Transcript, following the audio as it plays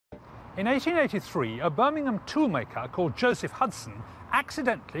In 1883, a Birmingham toolmaker called Joseph Hudson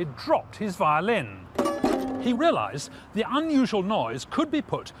accidentally dropped his violin. He realised the unusual noise could be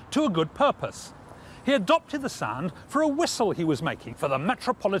put to a good purpose. He adopted the sound for a whistle he was making for the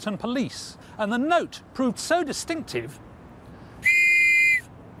Metropolitan Police, and the note proved so distinctive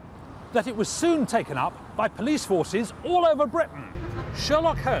that it was soon taken up by police forces all over Britain.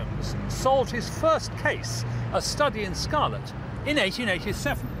 Sherlock Holmes solved his first case, A Study in Scarlet, in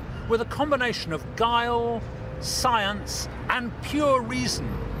 1887, with a combination of guile, science, and pure reason.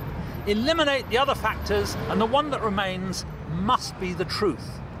 Eliminate the other factors, and the one that remains must be the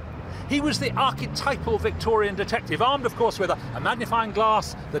truth. He was the archetypal Victorian detective, armed, of course, with a magnifying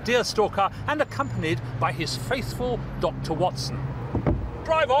glass, the deerstalker, and accompanied by his faithful Dr. Watson.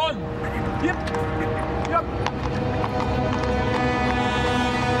 Drive on! Yep, yep.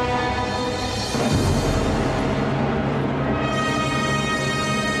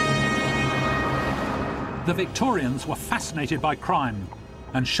 The Victorians were fascinated by crime,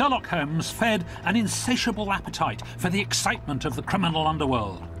 and Sherlock Holmes fed an insatiable appetite for the excitement of the criminal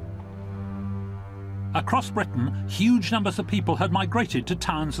underworld. Across Britain, huge numbers of people had migrated to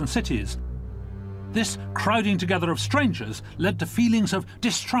towns and cities. This crowding together of strangers led to feelings of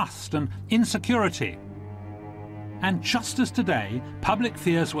distrust and insecurity. And just as today, public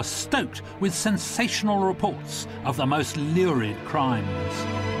fears were stoked with sensational reports of the most lurid crimes.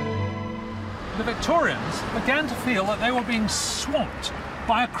 The Victorians began to feel that they were being swamped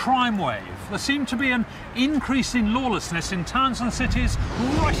by a crime wave. There seemed to be an increase in lawlessness in towns and cities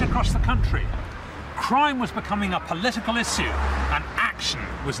right across the country. Crime was becoming a political issue, and action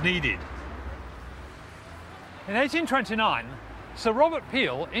was needed. In 1829, Sir Robert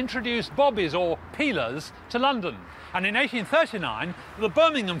Peel introduced bobbies, or peelers, to London, and in 1839 the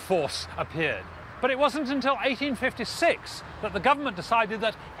Birmingham force appeared. But it wasn't until 1856 that the government decided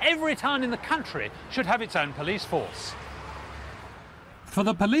that every town in the country should have its own police force. For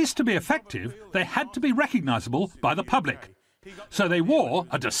the police to be effective, they had to be recognisable by the public, so they wore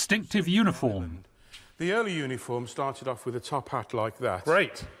a distinctive uniform. The early uniform started off with a top hat like that.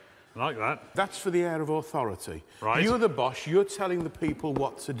 Great. I like that. That's for the air of authority. Right. You're the boss, you're telling the people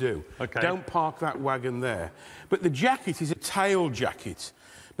what to do. OK. Don't park that wagon there. But the jacket is a tail jacket.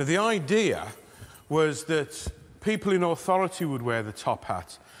 Now, the idea was that people in authority would wear the top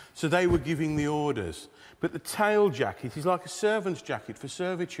hat, so they were giving the orders. But the tail jacket is like a servant's jacket for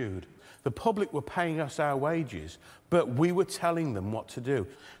servitude. The public were paying us our wages, but we were telling them what to do.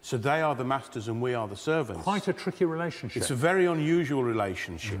 So they are the masters and we are the servants. Quite a tricky relationship. It's a very unusual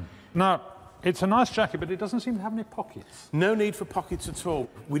relationship. Now, it's a nice jacket, but it doesn't seem to have any pockets. No need for pockets at all.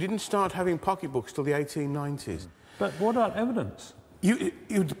 We didn't start having pocketbooks till the 1890s. But what about evidence?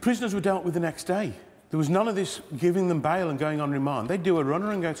 The prisoners were dealt with the next day. There was none of this giving them bail and going on remand. They'd do a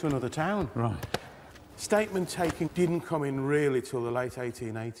runner and go to another town. Right. Statement taking didn't come in really till the late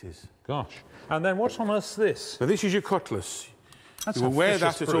 1880s. Gosh. And then what's on earth's this? Now, this is your cutlass. That's you will wear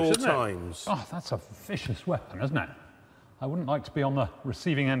that at brute, all isn't it? times. Oh, that's a vicious weapon, isn't it? I wouldn't like to be on the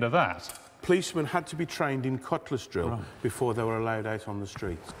receiving end of that. Policemen had to be trained in cutlass drill before they were allowed out on the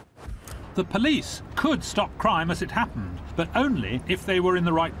streets. The police could stop crime as it happened, but only if they were in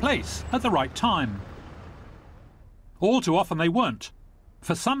the right place at the right time. All too often they weren't.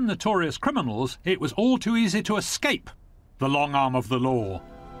 For some notorious criminals, it was all too easy to escape the long arm of the law.